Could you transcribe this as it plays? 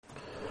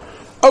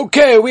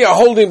Okay, we are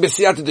holding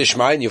B'siyata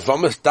Dishmai and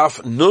Yevamis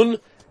Daf Nun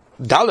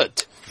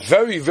Dalet.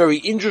 Very, very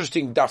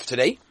interesting Daf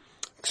today.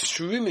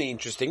 Extremely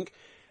interesting.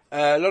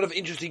 A lot of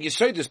interesting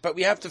Yesodis, but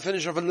we have to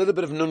finish off a little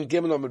bit of Nun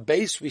Gimel on the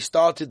base. We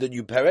started the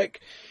new Perek,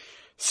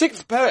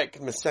 6th Perek,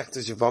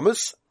 Mesechtes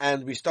Yevamis,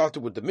 and we started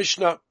with the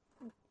Mishnah,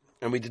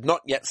 and we did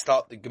not yet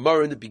start the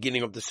Gemara in the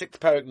beginning of the 6th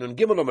Perek, Nun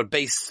Gimel on the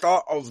base,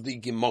 start of the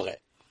Gemara.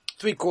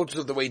 3/4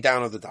 of the way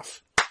down of the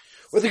Daf.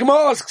 What the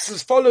Gemara asks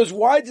as follows: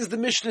 why does the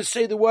Mishnah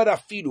say the word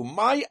afilu?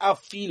 My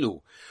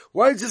afilu.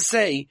 Why does it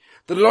say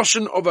the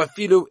lashon of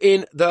afilu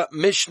in the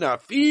Mishnah?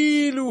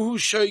 Afilu hu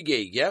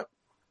shoygeg, yeah?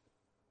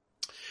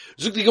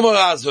 Zuk the Gemara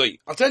azoi.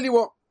 I'll tell you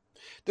what.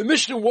 The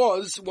Mishnah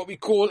was what we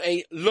call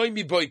a loy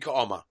mi boy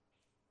ka'ama,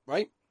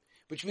 right?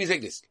 Which means like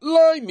this: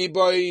 loy mi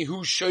boy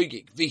hu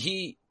shoygeg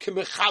v'hi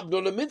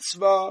k'mechabno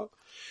lemitzvah.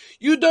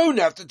 You don't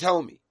have to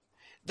tell me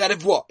that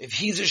if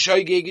he's a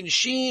shoygeg and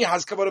she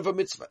has kavanah of a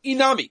mitzvah,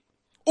 inami.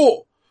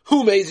 Or,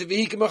 who makes a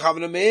vehicle of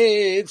a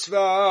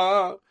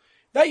mitzvah?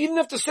 That you didn't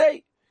have to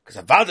say.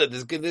 Because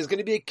there's going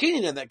to be a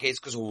kinyan in that case,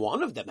 because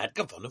one of them had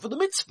kavanah for the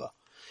mitzvah.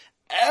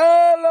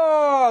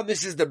 Ella!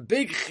 This is the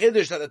big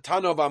chiddush that the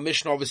Tana of our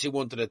Mishnah obviously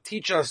wanted to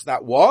teach us,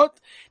 that what?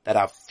 That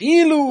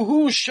afilu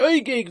hu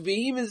shoygeg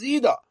v'him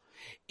izida.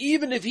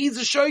 Even if he's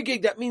a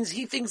shoygeg, that means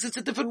he thinks it's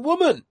a different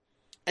woman.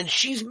 And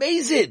she's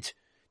mazid.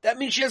 That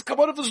means she has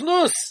kavanah for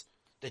znus.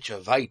 That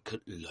shavai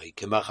could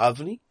like him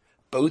achavni.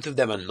 Both of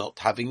them are not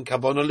having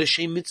kavanah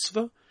l'shem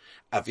mitzvah.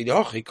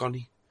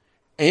 Avidochikoni.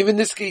 Even in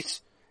this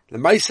case, the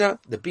Maisa,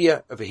 the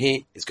Bia over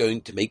here, is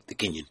going to make the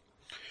kinyan.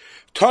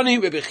 Tani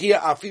Rebechia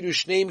afidu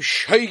shneim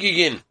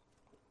shoygigin.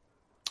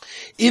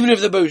 Even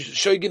if they're both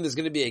shoygin, there's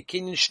going to be a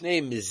kinyan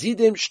shneim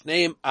mizidim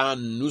shneim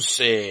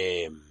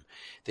anusem.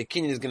 The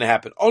kinyan is going to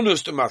happen.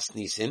 Onus to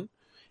masnisin.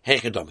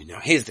 Hechedomi. Now,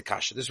 here's the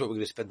kasha. This is what we're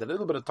going to spend a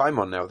little bit of time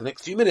on now, the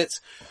next few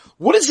minutes.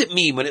 What does it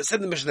mean when it said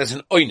in the Mishnah there's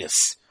an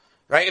oinus?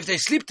 Right? If they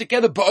sleep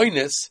together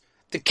ba'oinus,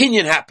 the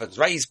kinyan happens,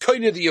 right? He's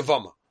koine the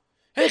yavama.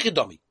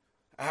 Hechedomi.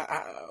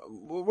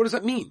 What does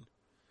that mean?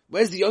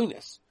 Where's the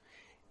oinus?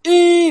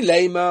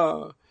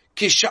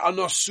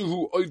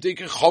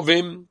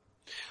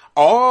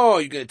 Oh,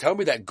 you're going to tell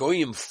me that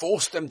goyim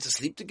forced them to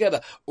sleep together?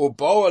 Or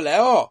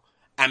bo'aleo.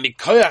 And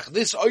mikoyach,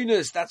 this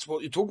oinus, that's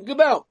what you're talking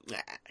about?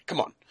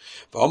 Come on.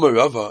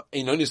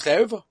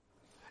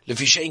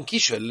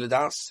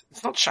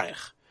 It's not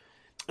shaykh.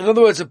 In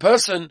other words, a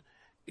person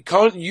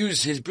can't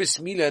use his bris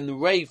milah in the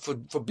way for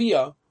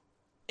bia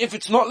if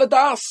it's not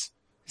ladas.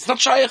 It's not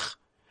shaykh.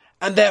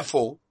 And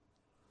therefore,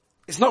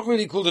 it's not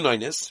really called an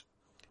oinus.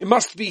 It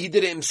must be he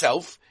did it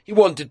himself. He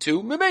wanted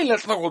to. Maybe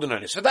that's not called an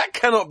oinus. So that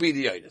cannot be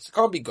the oinus. It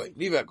can't be goyim.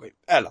 Leave that goyim.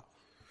 Ella.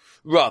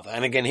 Rather,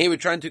 and again, here we're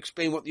trying to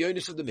explain what the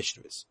oinus of the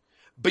Mishnah is.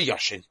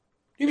 B'yashin.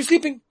 He was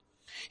sleeping.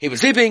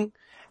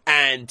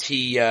 And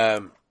he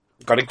got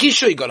a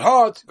kisha, he got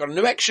hard, got an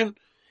erection,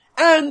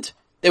 and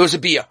there was a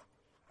bia.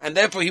 And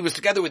therefore he was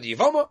together with the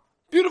Yavama.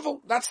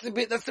 Beautiful. That's the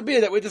bit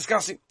that we're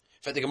discussing.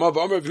 As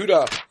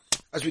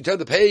we turn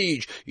the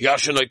page,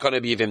 Yashanoi kana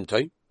be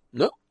vimtoi.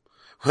 No.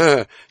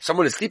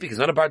 Someone is sleeping is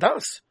not a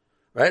bardas.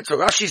 Right? So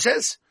Rashi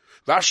says,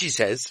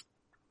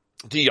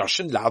 the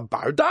Yashan lav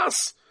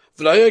bardas.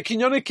 V'laya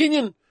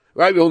kinyan.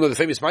 Right? We all know the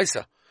famous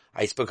Maisa.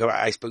 I spoke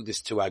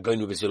this to going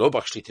with his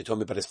Lobach Street. He told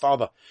me about his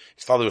father.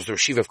 His father was the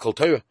Rashiva of Kol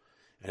Torah.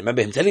 And I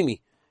remember him telling me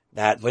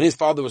that when his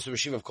father was the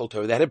Rashiva of Kol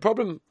Torah, they had a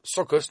problem.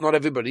 Sukkos, not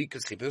everybody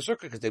could sleep in the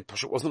sukkah because there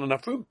wasn't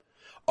enough room.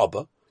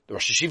 Abba, the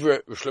Rosh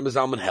Hashiva, Rosh Shlomo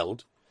Zalman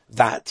held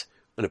that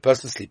when a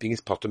person is sleeping, he's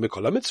potter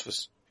mikol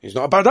mitzvahs. He's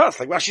not a bardas,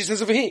 like Rashi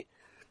says over here.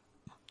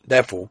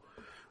 Therefore,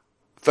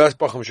 first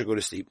Bacham should go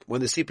to sleep.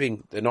 When they're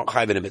sleeping, they're not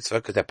chayiv in a mitzvah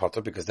because they're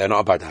potter, because they're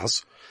not a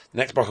bardas. The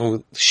next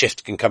Bacham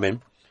shift can come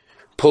in,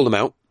 pull them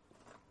out.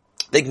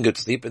 They can go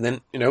to sleep, and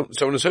then,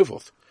 so on and so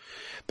forth.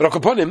 But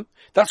upon him,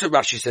 that's what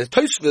Rashi says.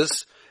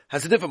 Tosfos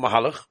has a different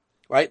mahalach,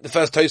 right? The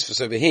first Tosfos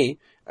over here,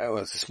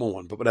 it's a small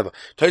one, but whatever.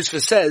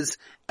 Tosfos says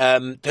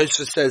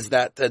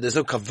that there's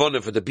no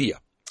kavanah for the bia.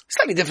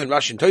 Slightly different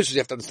Rashi and Tosfos, you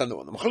have to understand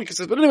what the machalika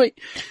says. But anyway,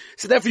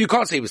 so therefore you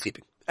can't say he was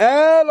sleeping.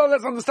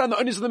 Let's understand the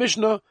onus of the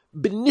Mishnah,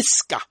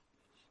 beniska,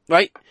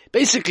 right?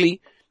 Basically,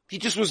 he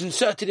just was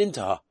inserted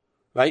into her,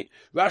 right?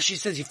 Rashi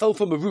says he fell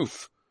from a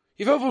roof.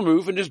 He fell from a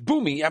roof and just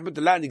boom, he happened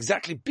to land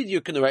exactly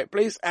biduk in the right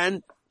place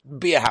and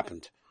beer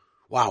happened.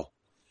 Wow.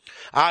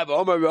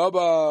 Obviously,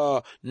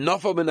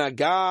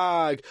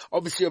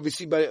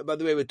 by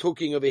the way, we're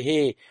talking over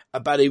here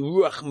about a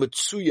ruach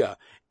matsuya,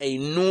 a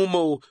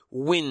normal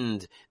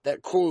wind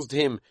that caused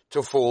him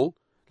to fall.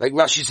 Like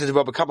Rashi says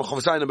about that's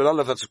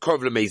a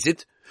korv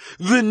lemezid.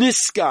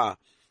 V'niska.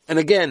 And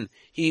again,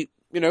 he,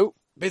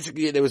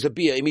 basically, there was a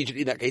bia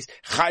immediately in that case.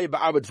 Chayiv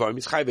ba'abed for him.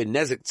 He's chayiv in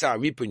nezek tzar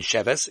ripun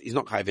sheves. He's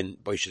not chayiv in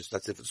boishes.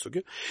 That's different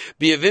sugya.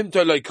 Biyavim to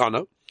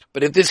loikana.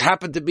 But if this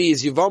happened to be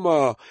his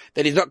yavama,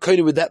 then he's not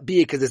koina with that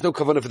bia because there's no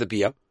kavanah for the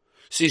bia.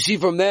 So you see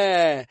from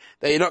there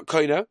that you're not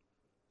koina.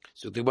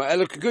 So the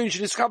ma'ela kagoyin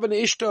sheniskavan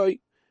ishtoi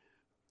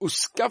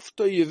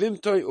uskaftoi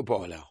yavimtoi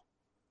uba'alau.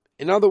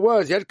 In other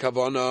words, he had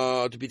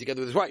kavanah to be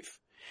together with his wife.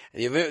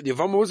 And the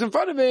Yavama was in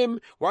front of him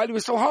while he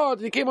was so hard,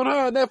 and he came on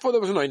her, and therefore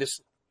there was an onus.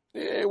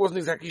 It wasn't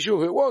exactly sure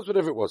who it was,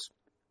 whatever it was.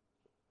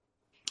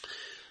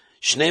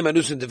 Shnei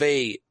Manusin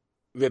Devei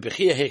Rebbe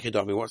Chia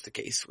Hechidami, what's the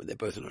case when they're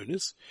both an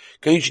onus?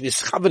 He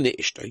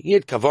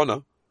had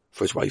kavana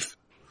for his wife.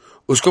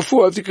 And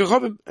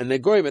the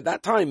goyim at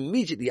that time,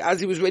 immediately, as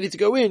he was ready to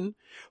go in,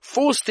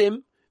 forced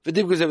him,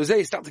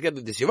 start together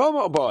with this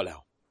Yavama or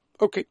Baalal.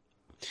 Okay.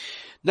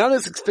 Now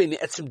let's explain the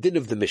etzem din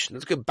of the Mishnah.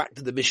 Let's go back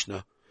to the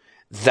Mishnah.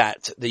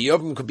 That the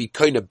Yavam could be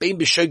koina, bein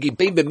b'shogi,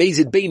 bein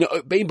b'mezid, bein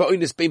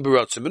ba'onis, bein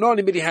b'rotzim. And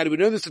only how do we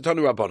know this? The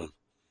Tanu Rabbanon.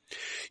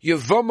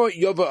 Yavama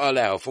Yava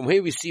Alao. From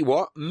here we see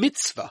what?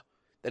 Mitzvah.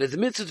 That is a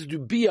mitzvah to do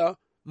bia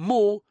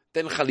more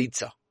than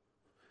chalitza.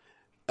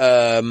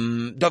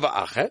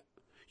 Dava ache.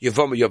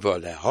 Yavama Yava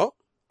Alao.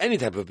 Any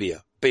type of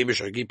bia. Bein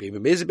b'shogi, bein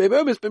b'mezid, bein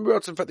ba'onis, bein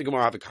b'rotzim. Fat the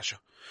Gemara have a kasha.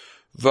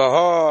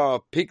 Vaha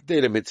pick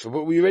data mitzvah,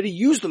 but we already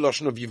used the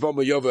lotion of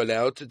Yavama Yava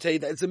Alao to say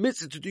that it's a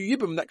mitzvah to do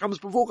yibum that comes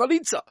before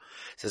chalitza.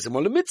 Says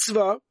well, the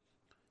mitzvah,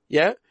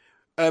 yeah.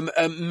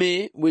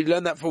 We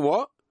learn that for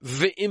what?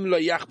 Ve'im lo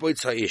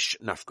yachboy tzaish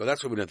nafka.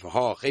 That's what we learned for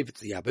ha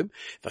chayvitz yabim.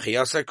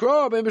 V'chiyasa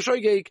kra be'em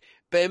b'shoygek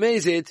be'em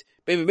b'mezid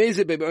be'em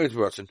b'onis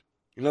b'rotzen.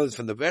 You know,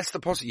 from the rest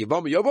of the posuk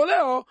Yavama Yava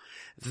Alao,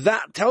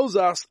 that tells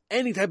us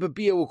any type of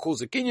beer will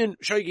cause a kinyan.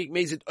 Shoygik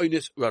mezid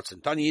onis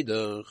rotzen. Tani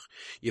yidach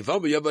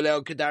Yavama Yava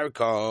Alao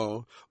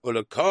kedarka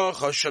ulakach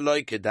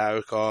hashaloi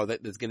kedarka.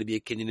 That there's going to be a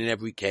kinyan in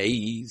every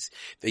case.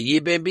 The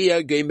yibem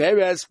bia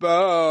geimeres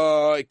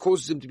ba. It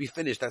causes him to be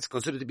finished. That's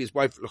considered to be his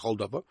wife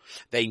l'choldova.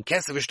 They in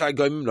kesav shtar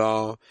goim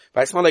la.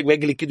 But it's not like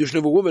regular kiddush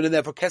of a woman, and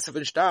therefore kesav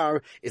and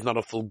shtar is not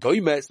a full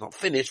goimer. It's not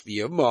finished.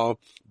 V'yavma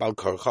bal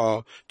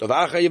korcha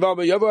tovacha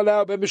Yavama Yava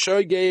Alao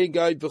b'meshoy. But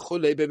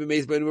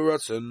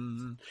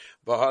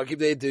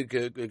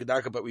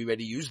we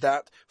already used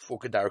that for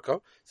Kedarka.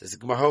 Says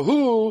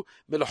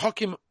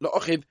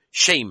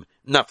shame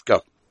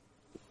nafka.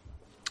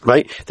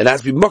 Right? Then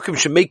as we mock him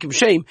should make him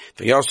shame.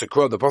 The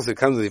Pasuk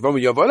comes with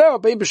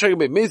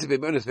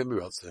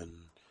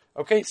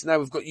okay, so now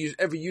we've got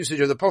every usage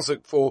of the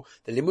Pasuk for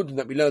the limudim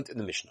that we learned in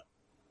the Mishnah.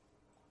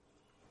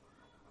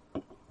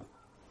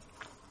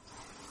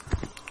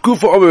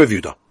 Kufa Omer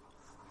Revuda.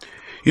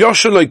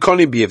 Yoshaloi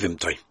koni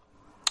biyavimtoi.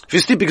 If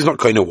you're sleeping, it's not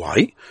kind of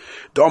why.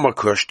 The Omar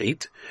Kur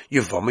state,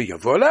 Yavama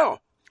Yava Alao.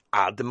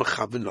 Adam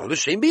Mechaven lo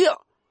l'shem bia.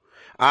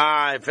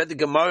 I've read the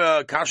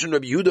Gemara, Kashan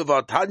Rabbi Yehuda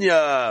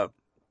Vatanya.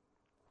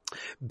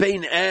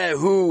 Bein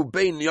hu,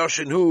 bein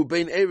Yoshin hu,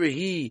 bein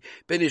erehi,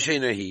 bein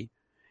Yeshena.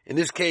 In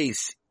this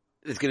case,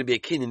 there's going to be a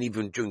kinyan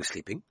even during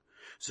sleeping.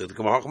 So the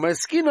Gemara Chama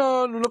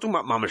Eskina, we're not talking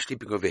about Mama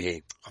sleeping over here.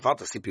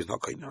 Chavata sleeping is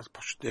not kind of,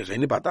 there's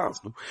any bad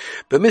dance, no?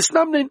 But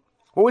Misnamnin,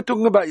 what we're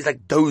talking about is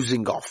like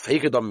dozing off.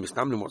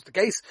 What's the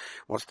case?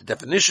 What's the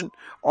definition?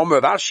 Omer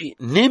Rashi,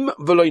 nim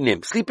v'loy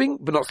nim. Sleeping,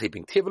 but not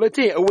sleeping. Tir v'loy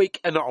tir. Awake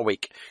and not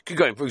awake. Keep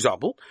going. For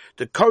example,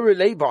 the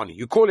korelei vani.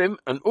 You call him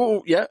and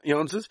yeah, he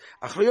answers.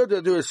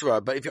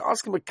 But if you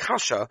ask him a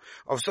kasha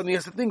of something he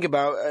has to think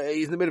about,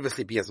 he's in the middle of a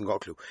sleep, he hasn't got a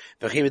clue.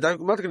 But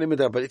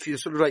if you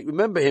sort of like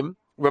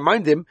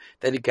remind him,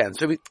 then he can.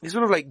 So he's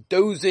sort of like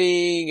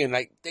dozing and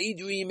like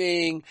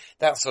daydreaming,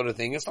 that sort of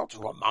thing. It's not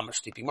talking about mama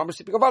sleeping.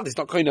 It's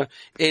not kind of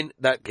in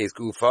that case.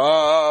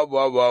 Gufa,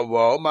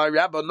 whoa. My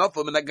rabbi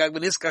nofel and that guy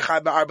when iska chai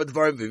ba'arba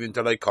dvarim vivim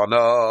talay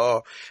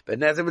kana. But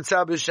nezem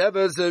mitzah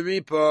b'sheva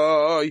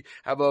zeripoy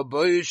haba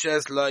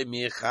boishes loy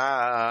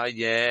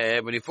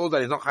michayeh. When he falls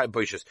down, he's not chai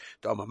boishes.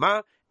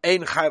 Da'amama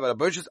ein chai ba'la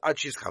boishes ad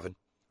she's chaven.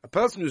 A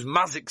person who's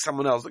mazik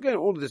someone else, again,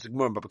 all of this is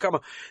more in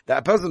Babakama, that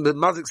a person that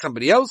mazik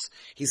somebody else,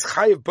 he's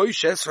chayiv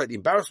boishes, right, the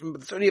embarrassment,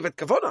 but it's only about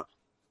kavana.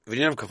 If he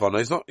didn't have kavana,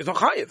 he's not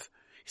chayiv.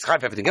 He's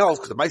chayiv everything else,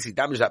 because the Maisi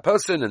damaged that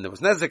person, and there was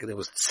nezik, and there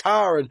was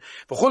tsar, and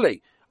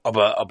v'chulei.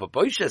 Aber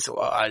boishes,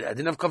 I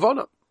didn't have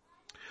kavana.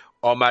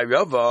 Or my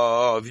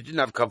Rava, if you didn't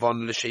have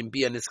kavan l'shem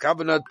bia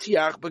niskavana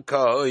tiach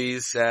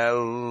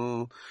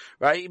b'koisel,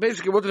 right? He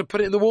basically wanted to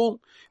put it in the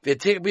wall. They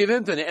take be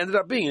event, and it ended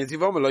up being it's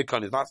Yavama loy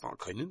kanin. That's not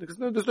kanin because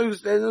there's no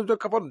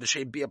kavan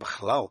l'shem bia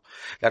b'chalal.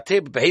 That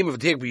take behem of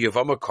take be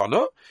Yavama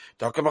kana.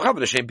 Don't come have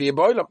l'shem bia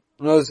boilam.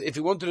 If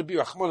he wanted to be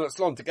Rachman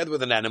Atzlan together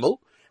with an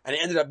animal, and it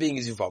ended up being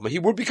his Yavama, he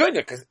would be kanin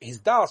because his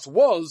das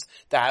was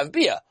to have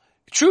beer.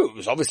 True, it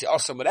was obviously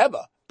awesome,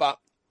 whatever, but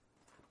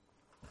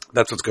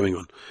that's what's going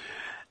on.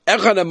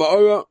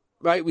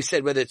 Right, we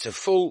said whether it's a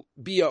full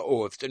bia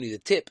or if it's only the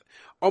tip.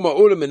 How do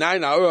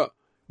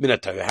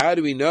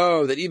we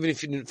know that even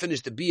if you didn't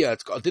finish the bia,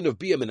 it's got a din of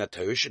bia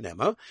minatayr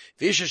shenema?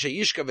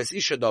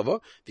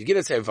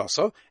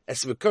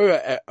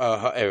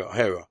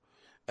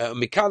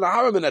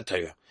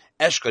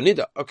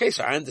 Okay,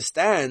 so I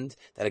understand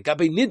that a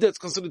gabe nida is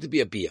considered to be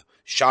a bia.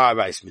 Shah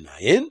rice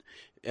minayin.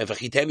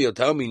 You'll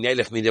tell me,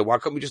 why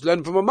can't we just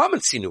learn from a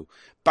mamatzinu?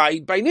 By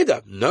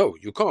nida? No,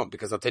 you can't,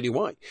 because I'll tell you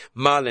why.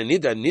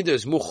 Nida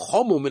is more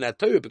chomu min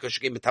ha-Torah, because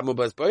she gave me tamu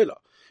bas boila.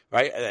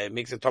 Right? It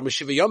makes a tamu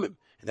shiva yomim.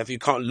 And therefore you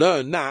can't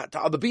learn that to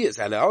other beers.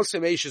 They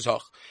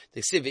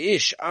say,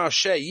 V'ish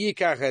asher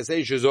yikach as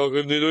eishes och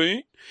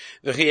nidui.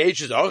 V'chi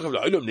eishes och of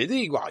l'olam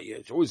nidui. Why?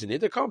 It's always a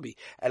nidda, can't be.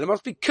 And it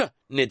must be k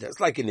nidda. It's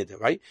like a nidda,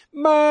 right?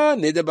 Ma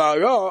nidda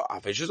ba'ra.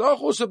 Af eishes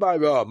och also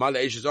ba'ra. Ma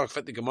le'eishes och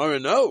fet the Gemara.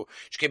 No.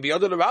 She can be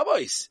other the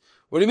rabbis.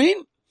 What do you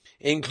mean?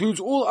 It includes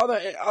all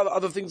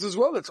other things as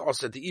well. It's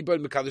also the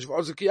Ibn Mekadosh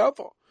v'Ozer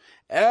Kiyafa.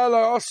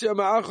 Ela Asya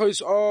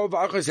ma'achos of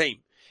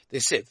achoseim. They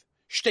sieve.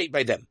 State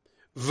by them.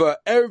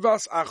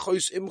 V'ervas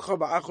achos imcha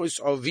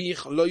v'achos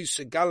avich lois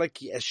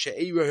galaki es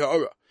she'eira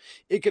ha'ora.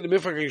 Iken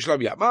mifrak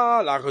yishlam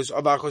yama l'achos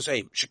of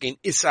achoseim. Shekin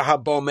issa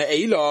haba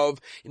me'elov.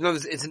 In other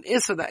words, it's an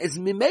issa that is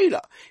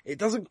mimela. It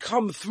doesn't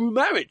come through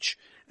marriage.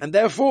 And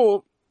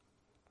therefore,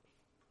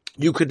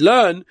 you could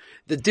learn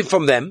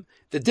from them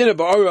the dinner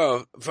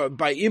ba'ora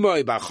by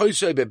imoi, by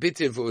choisoi, by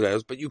bitiv, or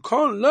else, but you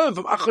can't learn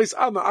from achos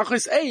ama,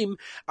 achos aim,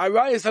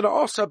 arayas that are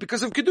also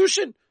because of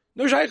kedushin.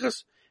 No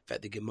shaykhs.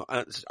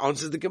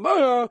 Answers the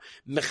Gemara,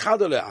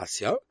 mechadole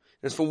asya.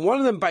 That's from one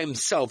of them by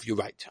himself. You're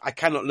right. I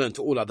cannot learn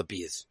to all other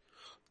beers.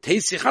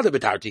 Teisi chada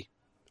betarti.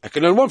 I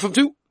can learn one from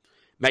two.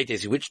 May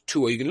teisi, which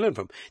two are you going to learn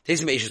from?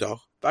 Teisi me'eshes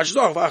och, v'ashes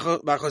och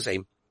v'achos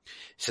aim.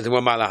 So the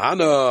one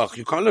malahanoch,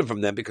 you can't learn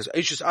from them because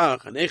eshes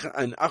ach and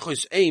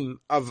achos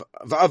aim of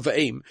v'av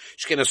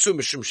shken asum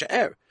mishum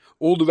she'er.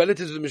 All the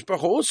relatives of the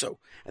mishpacha also,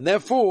 and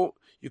therefore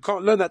you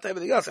can't learn that to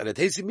everything else. And it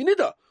teisi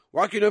minida.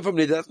 Why can you learn from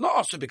nida? That's not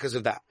also because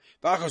of that.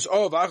 V'achos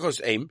v'achos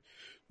aim.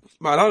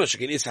 Malahanoch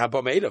shken is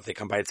haba me'elav. They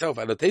come by itself.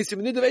 And it teisi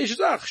minida v'eshes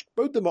ach.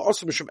 Both of them are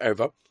also mishum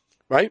erva,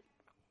 right?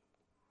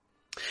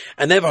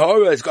 And then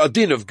Hora has got a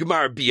din of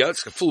Gemara Bia,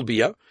 it's a full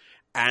Bia,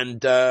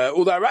 and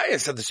all the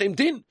Arayas have the same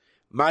din.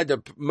 My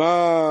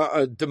parachta,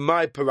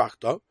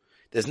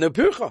 there's no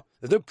pircha.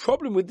 There's no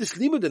problem with this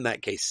limud in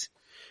that case.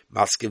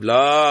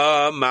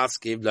 Maskivla,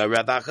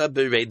 Rabacha,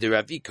 Berei de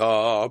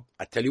Ravika.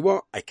 I tell you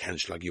what, I can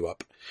slug you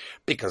up.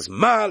 Because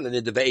mal and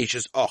the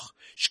ve'eshes och,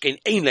 shkein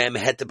ein lehem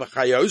hete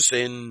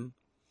b'chayosin.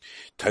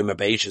 Toima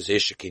be'eshes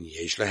ish, shkein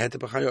yesh le hete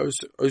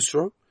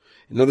b'chayosin.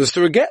 In other words,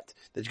 to a get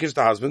that you gives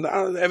the husband,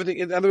 everything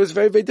in other words is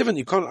very, very different.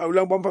 You can't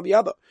learn one from the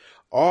other.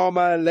 No. I'll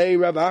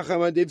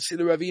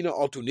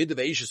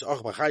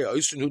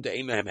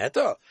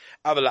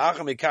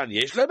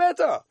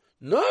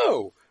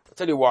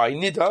tell you why.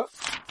 Nida,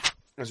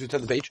 as we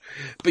turn the page,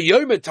 but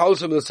Yomim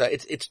tells him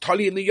it's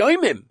Tali in the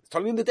Yomim. It's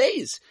Tali in the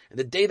days. And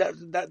the day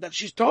that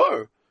she's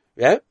Tor.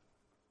 Yeah?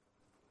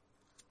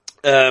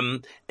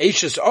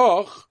 Eishes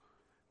Och,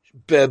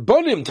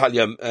 Bebonim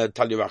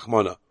Tali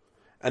Rachmana.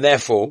 And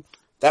therefore,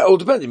 that all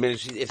depends. I mean,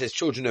 if there's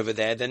children over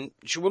there, then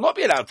she will not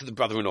be allowed to the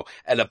brother-in-law.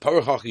 Ela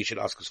parachach, you should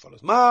ask as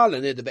follows. Mal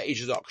and the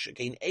be'eshazach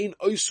shekein ein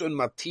oisun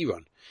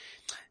matiran.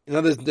 In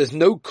other words, there's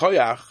no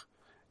koyach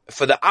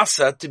for the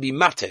asa to be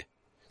mate.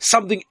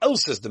 Something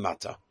else is the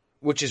matter,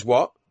 which is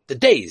what? The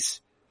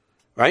days.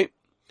 Right?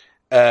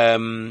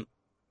 Toima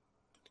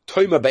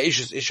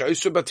be'eshaz isha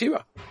oisun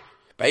matira.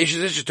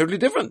 Be'eshaz isha is totally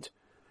different.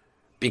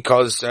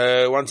 Because,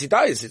 once he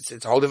dies, it's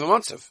a whole different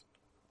matzav.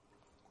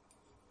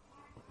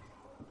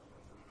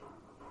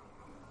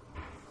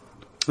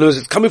 In other words,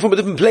 it's coming from a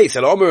different place.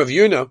 El Omer of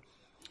Yuna,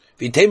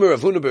 v'itemer Rav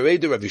Huna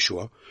bereidu Rav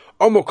Yeshua,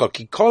 Omer ka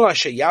ki kol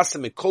asher yasa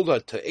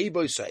mekolda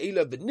te'ebo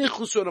yisraela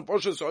v'nichusu on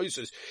aposhes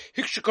ha'oisus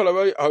hikshu kol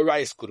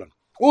ha'rayas kulan.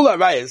 All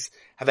ha'rayas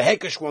have a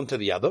hekesh one to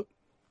the other,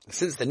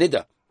 since the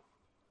nida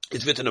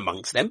is written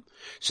amongst them.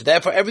 So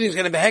therefore everything's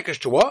going to be hekesh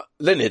to what?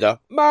 The nida.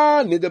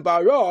 Ma nida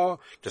bara.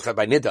 Just like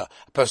by nida,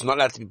 a person not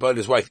allowed to be boiled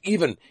his wife,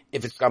 even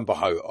if it's gone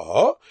bahar.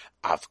 Or,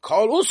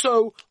 avkal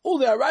also, all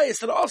the ha'rayas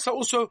that are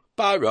also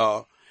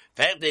bara.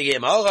 That you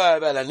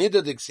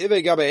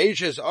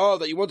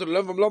want to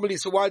learn from Lomeli,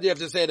 so why do you have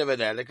to say it over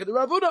there? Look at the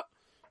Rav Huna.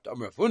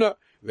 Ravuna,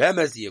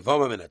 Remez the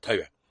Yevamim in a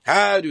Torah.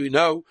 How do we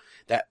know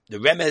that the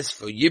Remez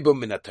for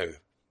Yibum in a Torah?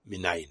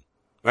 Minayin.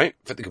 Right?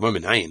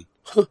 Minayin.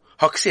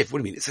 Haksif,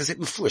 what do you mean? It says it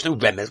before. No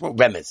Remez. What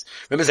Remez?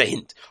 Remez a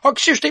hint.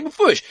 Haksif, stay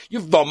before.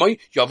 Yevamim,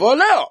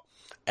 Yavaleo.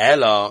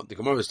 Ella, the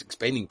Gemara is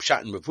explaining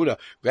Pshat and Rav Huna.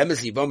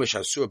 Remez Yevamim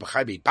Shasur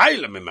B'chai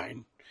B'Bayla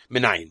Minayin.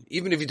 Menayin.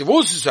 Even if he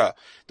divorces her,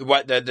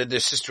 the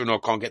sister-in-law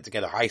can't get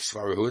together. Hi,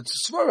 Svara, who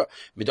it's Svara.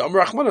 Midam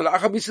Rachmana,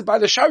 la'acham by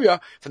the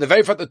Sharia, for the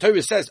very fact that the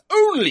Torah says,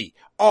 only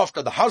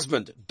after the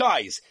husband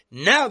dies,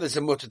 now there's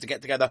a mutter to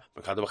get together.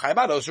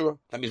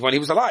 That means when he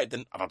was alive,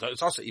 then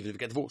it's also, even if you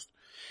get divorced.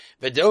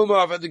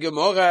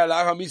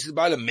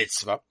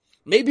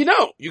 Maybe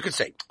no. You could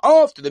say,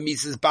 after the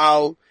Mises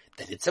Baal,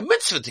 then it's a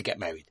mitzvah to get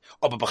married.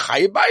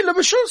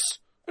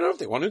 You know, if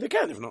they want to, they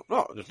can. If not,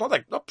 no. It's not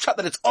shot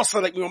that it's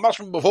also like we were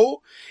mushroom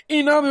before.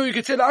 In Namu, you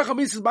could say, La'acham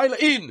Mises Baila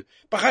in,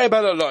 B'chaya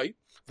Baila Loi,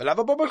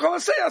 V'lava Bo Mechal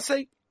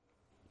Asay.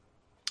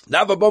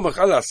 Lava Bo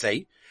Mechal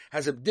Asay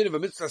has a din of a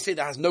mitzvah say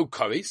that has no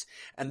curries,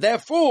 and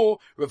therefore,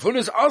 Rav Huna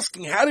is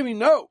asking, how do we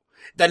know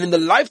that in the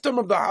lifetime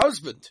of the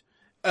husband,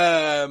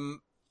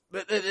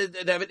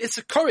 it's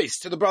a curries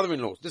to the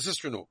brother-in-law, the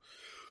sister-in-law?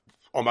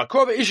 O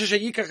makova isha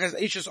sheyikach as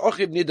ishes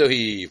ochib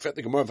nidahi. Fet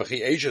the Gemara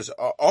v'chi ishes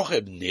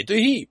ochib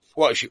nidahi.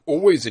 Well, is she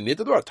always a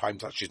niddah? There are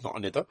times that she's not a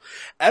niddah.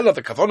 Ella,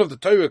 the kavan of the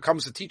Torah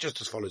comes to teach us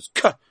as follows.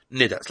 Ka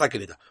niddah. It's like a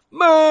niddah.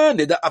 Ma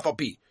niddah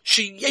afapi.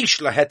 She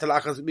yesh la heter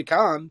lachas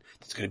mikan.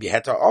 There's going to be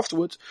heter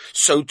afterwards.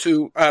 So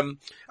too,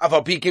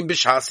 afapi kim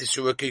b'shas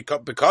isura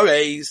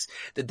b'kores.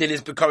 The din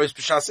is b'kores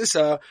b'shas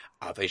isa.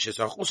 Aveshes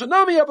och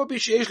usanami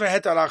afapi she yesh la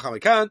heter lachas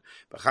mikan.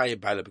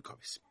 B'chayim baila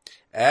b'kores.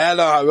 We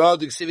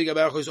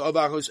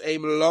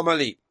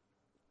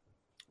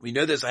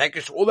know there's a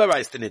hekesh all the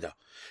rights to nida.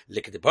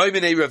 Look at the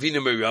boymene ravina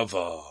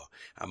merava.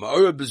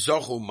 Ama'ora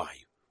bezochu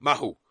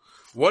mahu.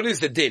 What is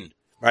the din?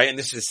 Right, and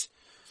this is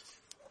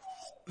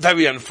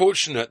very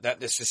unfortunate that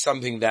this is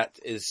something that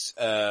is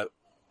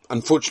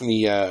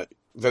unfortunately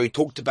very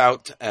talked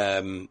about,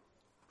 and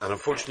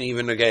unfortunately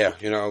even again,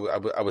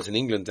 I was in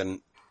England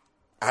and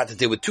I had to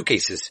deal with two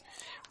cases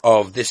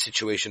of this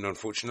situation,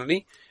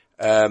 unfortunately.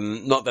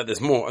 Not that there's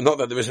more, not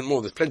that there isn't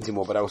more, there's plenty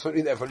more, but I was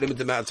only there for a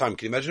limited amount of time.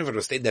 Can you imagine if I would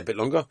have stayed there a bit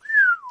longer?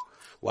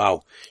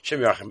 Wow.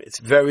 Shem Yerachem, it's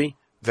very,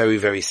 very,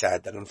 very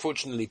sad that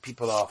unfortunately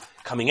people are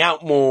coming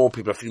out more,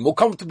 people are feeling more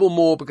comfortable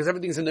more because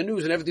everything's in the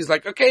news and everything's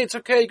like, okay, it's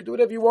okay, you can do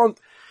whatever you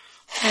want.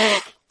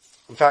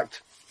 In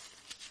fact,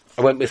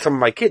 I went with some of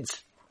my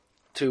kids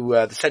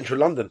to the central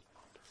London.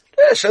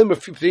 Yeah, show them a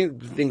few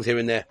things here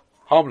and there,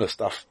 harmless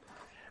stuff.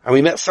 And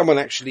we met someone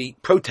actually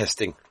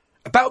protesting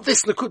about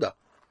this Nakuda.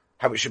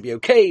 How it should be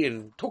okay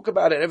and talk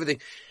about it and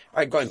everything.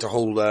 I got into a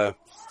whole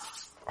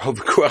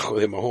v'kuach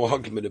with him, a whole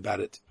argument about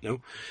it,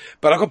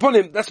 But upon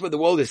him, that's where the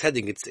world is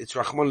heading. It's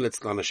Rachman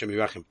Litzlan Hashem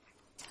Yirachim.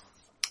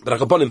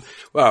 But upon him,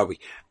 where are we?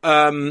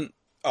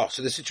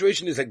 So the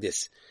situation is like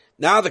this.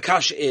 Now the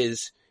kasha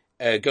is,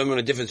 going on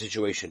a different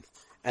situation.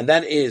 And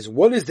that is,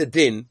 what is the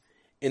din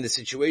in the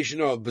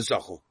situation of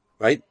Bezachu,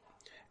 right?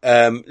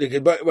 Where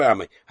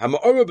am I?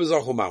 Hama'ora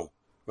Bezachu Mao,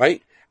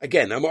 right?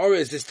 Again, Amora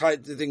is this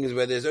type of thing is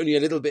where there's only a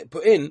little bit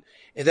put in.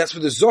 If that's for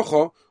the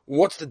Zocha,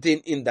 what's the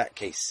din in that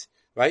case?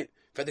 Right?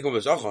 What do you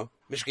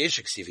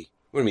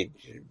mean?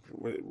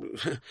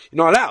 You're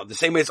not allowed. The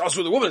same way it's also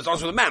with the woman, it's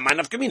also with the man.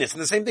 Mind of Kamina, it's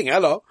the same thing.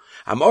 Hello?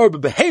 Amora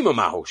bebehema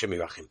mahu,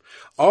 shemirachim.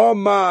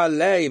 Oma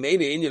lei,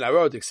 meini inyan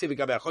arod, ksivi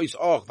gabe achois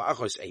och,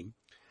 va'achois eim.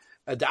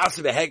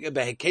 Da'asa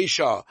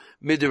behekesha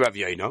midirav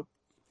yoino.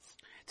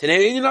 Then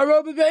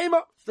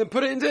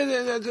put it into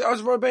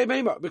the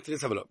behema.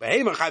 Let's have a look.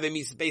 Behema chayve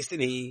means based in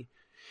he.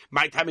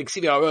 My time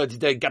exivi ara did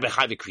the gabe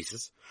chayve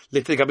creases.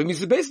 Little gabe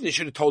means based in. It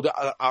should have told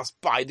us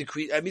by the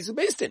means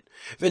based in.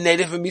 The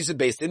native means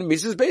based in,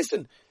 means based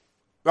in.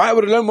 Right? I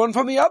would have learned one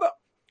from the other.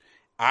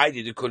 I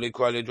did the kule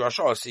kwale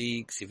drasha.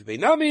 See, ksivi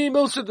beinami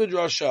milsa the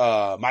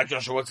drasha. My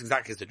drasha, what's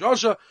exactly the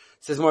drasha?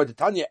 Says more the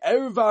Tanya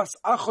ervas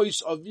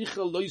achois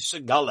avicha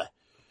loisegale.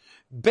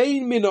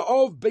 Bein mina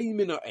of, bein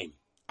mina aim.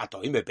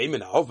 Atoim bein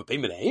mina of,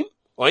 bein mina aim.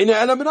 Or in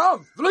a mina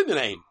of, v'loim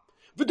mina aim.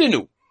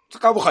 V'dinu.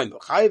 Tzakav v'chaim.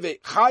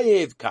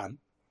 Chayev kan.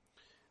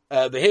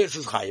 The here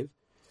says chayev.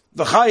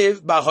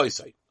 V'chayev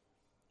ba'achoisai.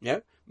 Yeah?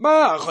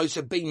 Ma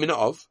achoisai bein mina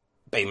of,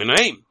 bein mina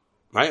aim.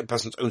 Right? A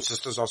person's own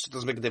sisters also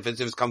doesn't make a difference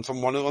if it's come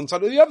from one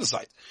side or the other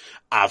side.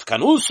 Av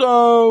kan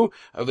also,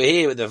 over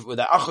here with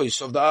the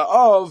achos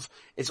of,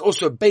 it's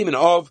also a bein mina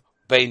of,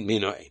 bein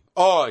mina aim.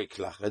 Oy,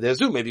 klach.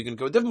 There's maybe you can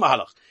go a different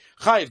mahalach.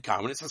 Chayiv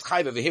kam, when it says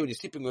chayiv over here, when you're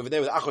sleeping over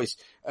there with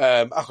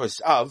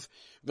achos av,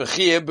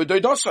 v'chiyeh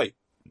b'doidosai.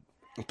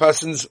 A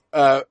person's,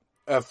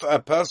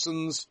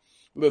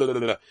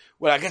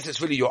 well, I guess it's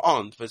really your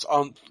aunt, but it's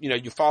aunt,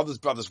 your father's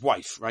brother's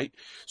wife, right?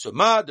 So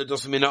ma, the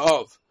dosa mina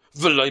of,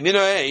 v'loy mina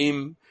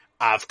aim,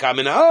 av kam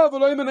mina of,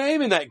 v'loy mina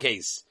aim in that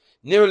case.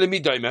 Nira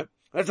lemidoime.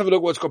 Let's have a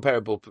look what's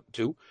comparable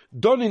to.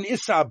 Don in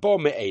issa bo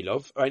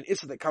me'elov, right?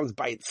 Issa that comes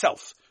by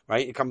itself,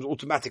 right? It comes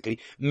automatically.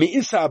 Me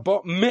issa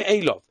bo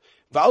me'elov.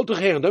 V'al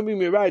tocheren, don't be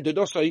me right, the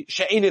dosai,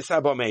 she'en issa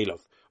bo me'elov.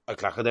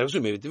 Aklacha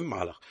derzu, maybe different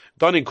malach.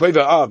 Don in koive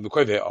av, me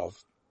koive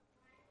av.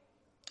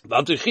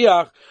 V'al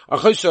tochiach,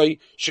 achosai,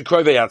 she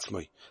koive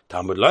yatzmoi.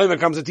 Talmud Loim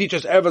comes to teach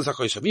us, Ervas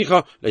achos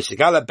avicha,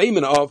 le'sigala,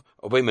 beimen of,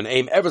 or beimen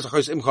aim, Ervas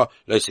achos imcha,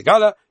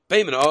 le'sigala,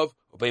 beimen of,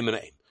 or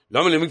beimen aim.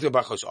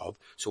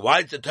 So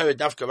why did the Torah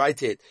Dafka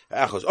write it?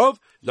 Achos of,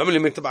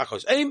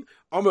 aim,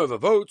 Omer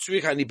v'avot,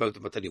 tzricha ani both.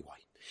 I'll tell you why.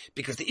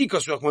 Because the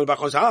ikos rachman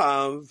b'achos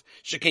av,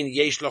 shekein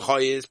yesh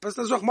l'choyes, plus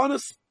there's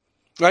rachmanis.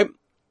 Right?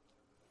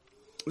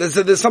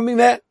 There's something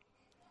there.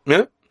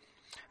 Yeah?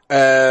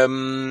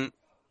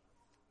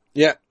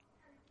 Yeah.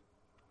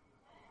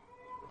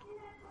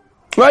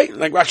 Right?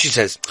 Like Rashi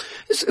says.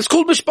 It's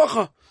called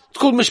mishpacha. It's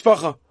called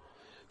mishpacha.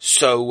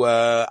 So,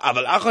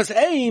 aval achos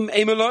aim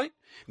aloi.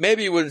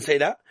 Maybe you wouldn't say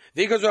that.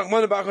 Because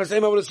Rachman Bachar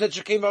Sema would have said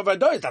Shekim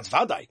Vavadai. That's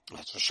Vadai.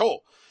 That's for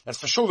sure. That's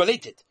for sure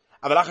related.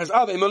 Avalachas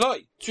Av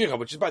Emaloi. Tzricha,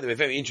 which is, by the way,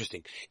 very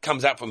interesting.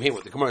 Comes out from here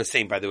what the Gemara is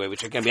saying, by the way,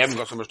 which again, we haven't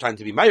got so much time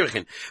to be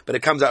Mayurchin, but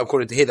it comes out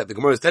according to here that the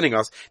Gemara is telling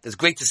us there's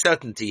greater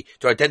certainty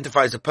to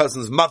identify as a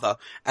person's mother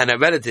and her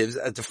relatives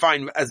as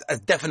defined as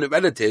definite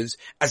relatives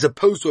as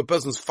opposed to a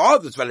person's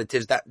father's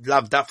relatives that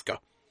love Dafka.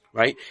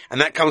 right?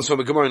 And that comes from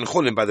a Gemara in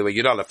Chulin, by the way,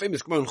 Yudala,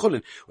 famous Gemara in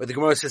Chulin, where the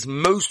Gemara says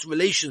most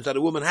relations that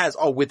a woman has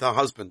are with her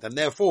husband, and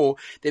therefore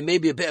there may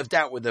be a bit of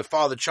doubt with the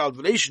father-child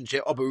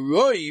relationship, or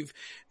Roiv,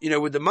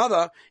 with the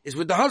mother is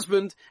with the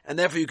husband, and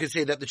therefore you could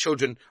say that the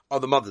children are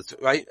the mother's,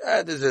 right?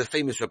 There's a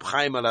famous Reb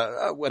Chaim,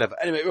 whatever.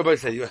 Anyway, Rabbi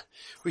said,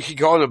 we could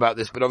go on about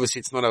this, but obviously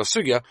it's not our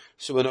sugya,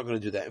 so we're not going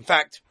to do that. In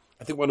fact,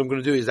 I think what I'm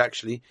going to do is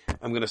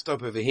I'm going to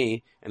stop over here,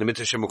 and the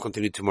Mitzvah Hashem will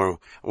continue tomorrow.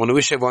 I want to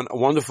wish everyone a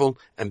wonderful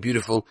and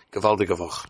beautiful Gavaldig Gavach.